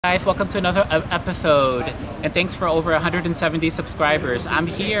Guys, welcome to another episode, and thanks for over 170 subscribers. I'm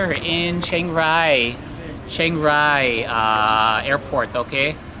here in Chiang Rai Airport.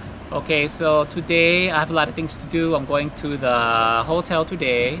 Okay, so today I have a lot of things to do. I'm going to the hotel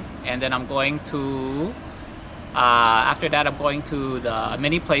today, and then I'm going to after that I'm going to the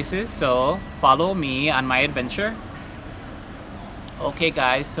many places, so follow me on my adventure. Okay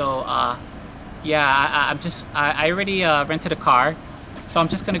guys, so yeah, I already rented a car. So I'm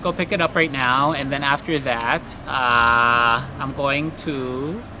just gonna go pick it up right now, and then after that, I'm going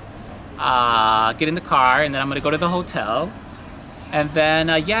to get in the car, and then I'm gonna go to the hotel, and then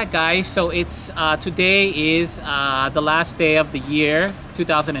yeah, guys. So it's today is the last day of the year,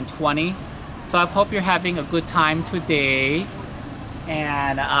 2020. So I hope you're having a good time today,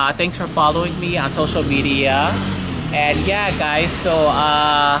 and thanks for following me on social media. And yeah, guys, so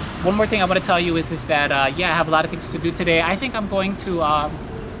one more thing I want to tell you is that yeah, I have a lot of things to do today. I think I'm going to I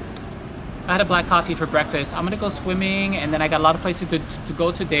had a black coffee for breakfast. I'm gonna go swimming, and then I got a lot of places to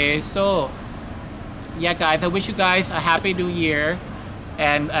go today. So yeah, guys, I wish you guys a happy new year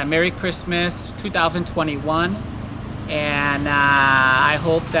and Merry Christmas 2021, and I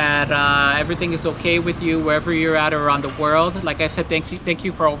hope that everything is okay with you wherever you're at around the world. Like I said, thank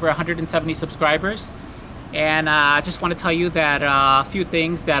you for over 170 subscribers. And I just want to tell you that a few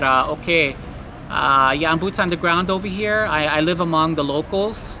things that, okay, yeah, I'm boots on the ground over here. I live among the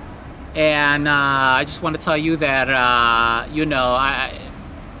locals, and I just want to tell you that, you know,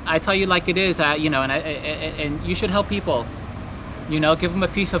 I tell you like it is, you know, and you should help people. You know, give them a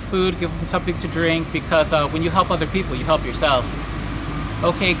piece of food, give them something to drink, because when you help other people, you help yourself.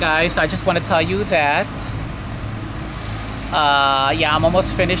 Okay, guys, I just want to tell you that yeah, I'm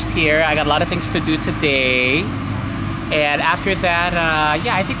almost finished here. I got a lot of things to do today, and after that,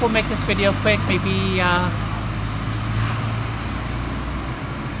 yeah, I think we'll make this video quick. Maybe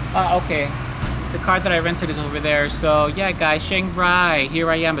okay, the car that I rented is over there. So yeah, guys, Chiang Rai, here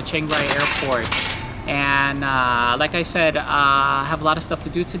I am at Chiang Rai Airport, and like I said, I have a lot of stuff to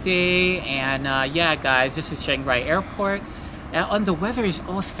do today, and yeah, guys, this is Chiang Rai Airport, and the weather is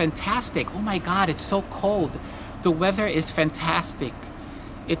fantastic. Oh my God, it's so cold. The weather is fantastic.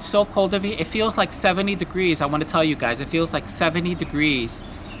 It's so cold over here. It feels like 70 degrees. I want to tell you guys, it feels like 70 degrees.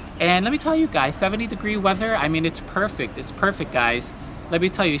 And let me tell you guys, 70-degree weather, I mean, it's perfect. It's perfect, guys. Let me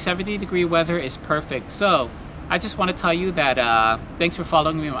tell you, 70-degree weather is perfect. So I just want to tell you that thanks for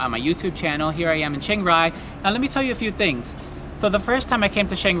following me on my YouTube channel. Here I am in Chiang Rai. Now let me tell you a few things. So the first time I came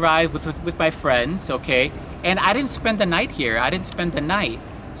to Chiang Rai with my friends, okay, and I didn't spend the night here. I didn't spend the night.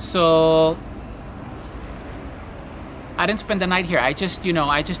 So I didn't spend the night here. I just, you know,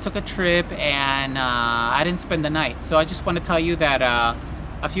 I just took a trip, and I didn't spend the night. So I just want to tell you that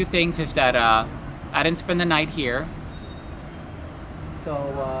a few things is that I didn't spend the night here. So,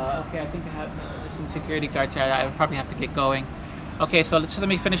 okay, I think I have some security guards here. I probably have to get going. Okay, so let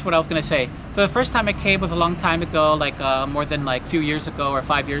me finish what I was going to say. So the first time I came was a long time ago, like more than like a few years ago or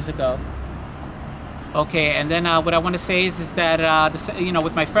 5 years ago. Okay, and then what I want to say is that, you know,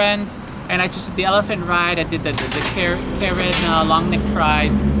 with my friends, and I just did the elephant ride, I did the Karen long neck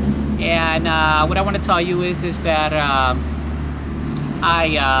ride, and what I want to tell you is that I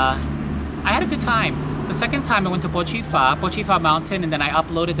had a good time. The second time I went to Mae Fah Mountain, and then I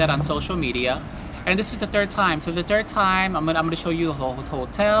uploaded that on social media, and this is the third time. So the third time, I'm gonna show you the whole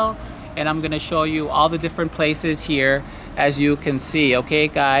hotel, and I'm gonna show you all the different places here, as you can see. Okay,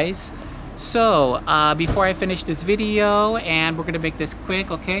 guys. So before I finish this video, and we're gonna make this quick,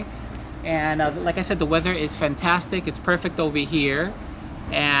 okay? And like I said, the weather is fantastic. It's perfect over here.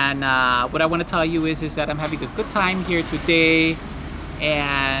 And what I want to tell you is that I'm having a good time here today.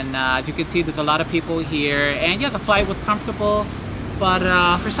 And as you can see, there's a lot of people here. And yeah, the flight was comfortable. But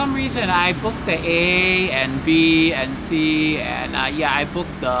for some reason, I booked the A and B and C. And yeah, I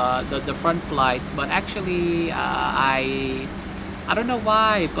booked the front flight. But actually, I don't know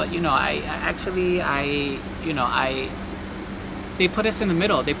why. But you know, they put us in the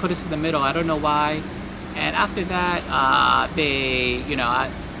middle. They put us in the middle. I don't know why. And after that, they, you know, I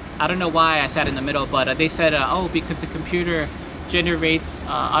don't know why I sat in the middle, but they said, oh, because the computer generates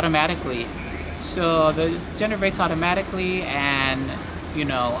automatically. So it generates automatically, and you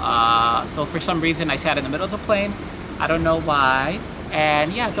know, so for some reason I sat in the middle of the plane. I don't know why.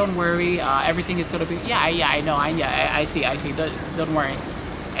 And yeah, don't worry. Everything is gonna be. Yeah, I know. I see. Don't worry.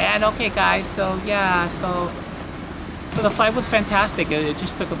 And okay, guys. So yeah. So the flight was fantastic. It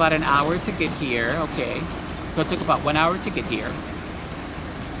just took about an hour to get here, okay? So it took about 1 hour to get here.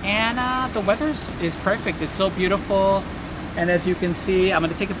 And the weather is perfect. It's so beautiful. And as you can see, I'm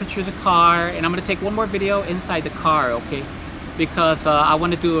gonna take a picture of the car, and I'm gonna take one more video inside the car, okay? because I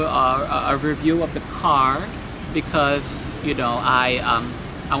want to do a review of the car, because you know I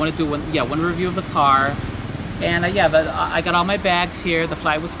want to do one review of the car. And I got all my bags here. The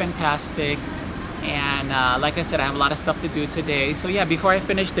flight was fantastic, and like I said, I have a lot of stuff to do today. So yeah, before I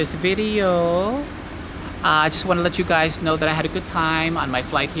finish this video, I just want to let you guys know that I had a good time on my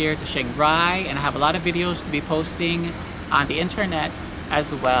flight here to Chiang Rai, and I have a lot of videos to be posting on the internet as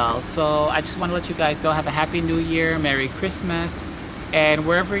well. So I just want to let you guys know, have a happy new year, Merry Christmas, and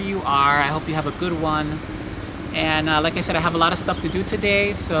wherever you are, I hope you have a good one. And like I said, I have a lot of stuff to do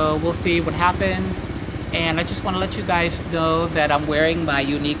today, so we'll see what happens. And I just want to let you guys know that I'm wearing my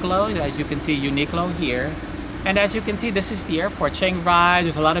Uniqlo. As you can see, Uniqlo here. And as you can see, this is the airport, Chiang Rai.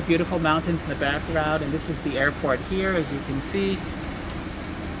 There's a lot of beautiful mountains in the background, and this is the airport here, as you can see.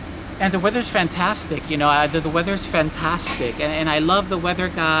 And the weather's fantastic, you know, the weather's fantastic. And I love the weather,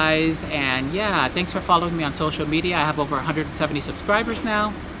 guys. And yeah, thanks for following me on social media. I have over 170 subscribers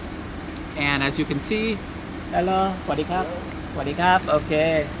now. And as you can see, hello, Swadikap, Swadikap,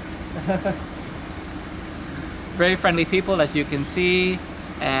 okay. Very friendly people, as you can see.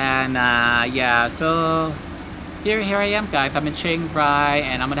 And yeah, so here I am, guys. I'm in Chiang Rai,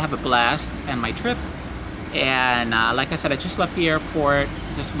 and I'm gonna have a blast on my trip. And like I said, I just left the airport.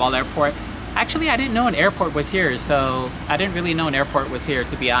 It's a small airport. Actually, I didn't know an airport was here, so I didn't really know an airport was here,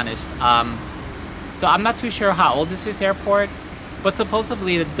 to be honest. So I'm not too sure how old is this airport, but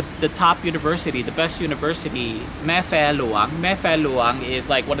supposedly the top university, the best university, Mae Fah Luang. Mae Fah Luang is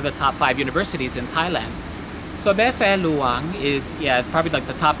like one of the top 5 universities in Thailand. So Mae Fah Luang is, yeah, it's probably like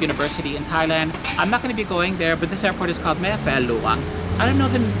the top university in Thailand. I'm not going to be going there, but this airport is called Mae Fah Luang. I don't know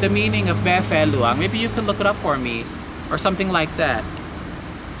the meaning of Mae Fah Luang. Maybe you can look it up for me, or something like that.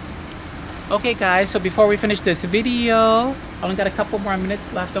 Okay guys, so before we finish this video, I only got a couple more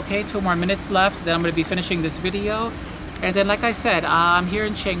minutes left, okay? 2 more minutes left, then I'm going to be finishing this video. And then like I said, I'm here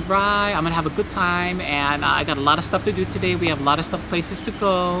in Chiang Rai. I'm going to have a good time, and I got a lot of stuff to do today. We have a lot of stuff, places to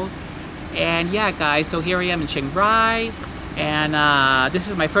go. And yeah guys, so here I am in Chiang Rai, and this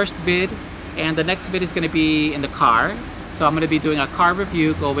is my first vid, and the next vid is going to be in the car. So I'm going to be doing a car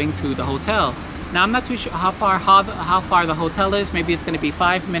review going to the hotel. Now I'm not too sure how far the hotel is. Maybe it's going to be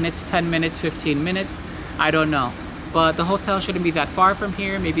 5 minutes, 10 minutes, 15 minutes. I don't know. But the hotel shouldn't be that far from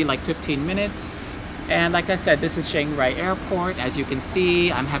here, maybe like 15 minutes. And like I said, this is Chiang Rai Airport. As you can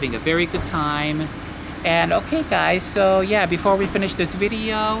see, I'm having a very good time. And okay guys, so yeah, before we finish this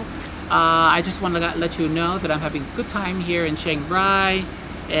video, I just want to let you know that I'm having a good time here in Chiang Rai.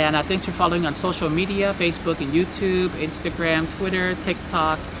 And thanks for following on social media, Facebook and YouTube, Instagram, Twitter,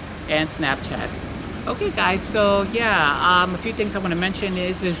 TikTok, and Snapchat. Okay guys, so yeah, a few things I want to mention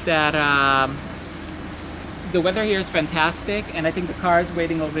is that the weather here is fantastic, and I think the car is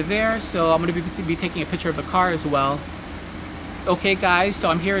waiting over there, so I'm going to be taking a picture of the car as well. Okay guys, so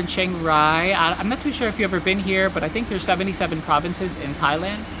I'm here in Chiang Rai. I'm not too sure if you've ever been here, but I think there's 77 provinces in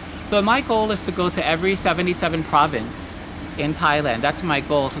Thailand. So my goal is to go to every 77 province in Thailand. That's my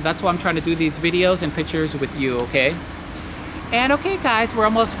goal. So that's why I'm trying to do these videos and pictures with you, okay? And okay guys, we're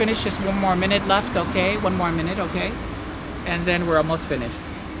almost finished. Just 1 more minute left, okay? 1 more minute, okay? And then we're almost finished.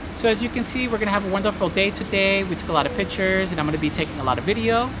 So as you can see, we're gonna have a wonderful day today. We took a lot of pictures, and I'm gonna be taking a lot of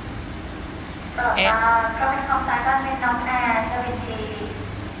video. And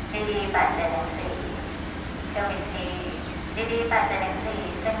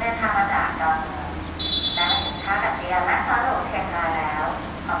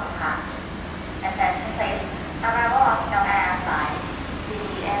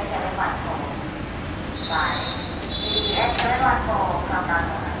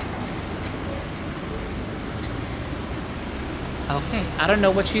okay, I don't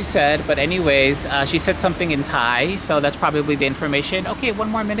know what she said, but anyways, she said something in Thai, so that's probably the information. Okay, 1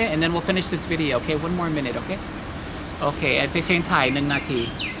 more minute, and then we'll finish this video. Okay, 1 more minute, okay? Okay, as they say in Thai, 1 นาที.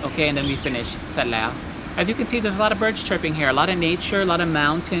 Okay, and then we finish. เสร็จแล้ว. As you can see, there's a lot of birds chirping here, a lot of nature, a lot of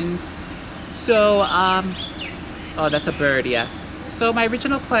mountains. So, oh, that's a bird, yeah. So my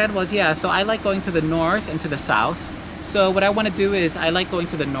original plan was, yeah, so I like going to the north and to the south. So what I want to do is, I like going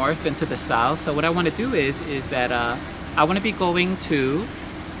to the north and to the south. So what I want to do is that I want to be going to,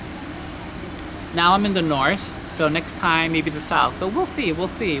 now I'm in the north, so next time maybe the south. So we'll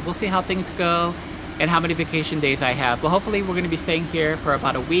see how things go and how many vacation days I have. But hopefully we're going to be staying here for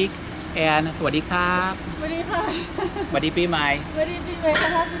about a week. And สวัสดีครับ สวัสดีค่ะ สวัสดีปีใหม่ สวัสดีปีใหม่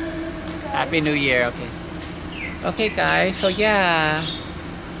ค่ะ Happy New Year. Okay. Okay guys, so yeah,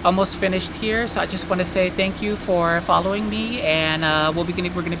 almost finished here. So I just want to say thank you for following me, and we're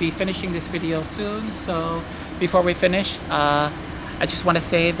going to be finishing this video soon. So before we finish, I just want to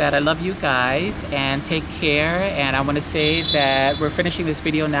say that I love you guys and take care. And I want to say that we're finishing this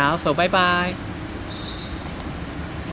video now. So bye bye.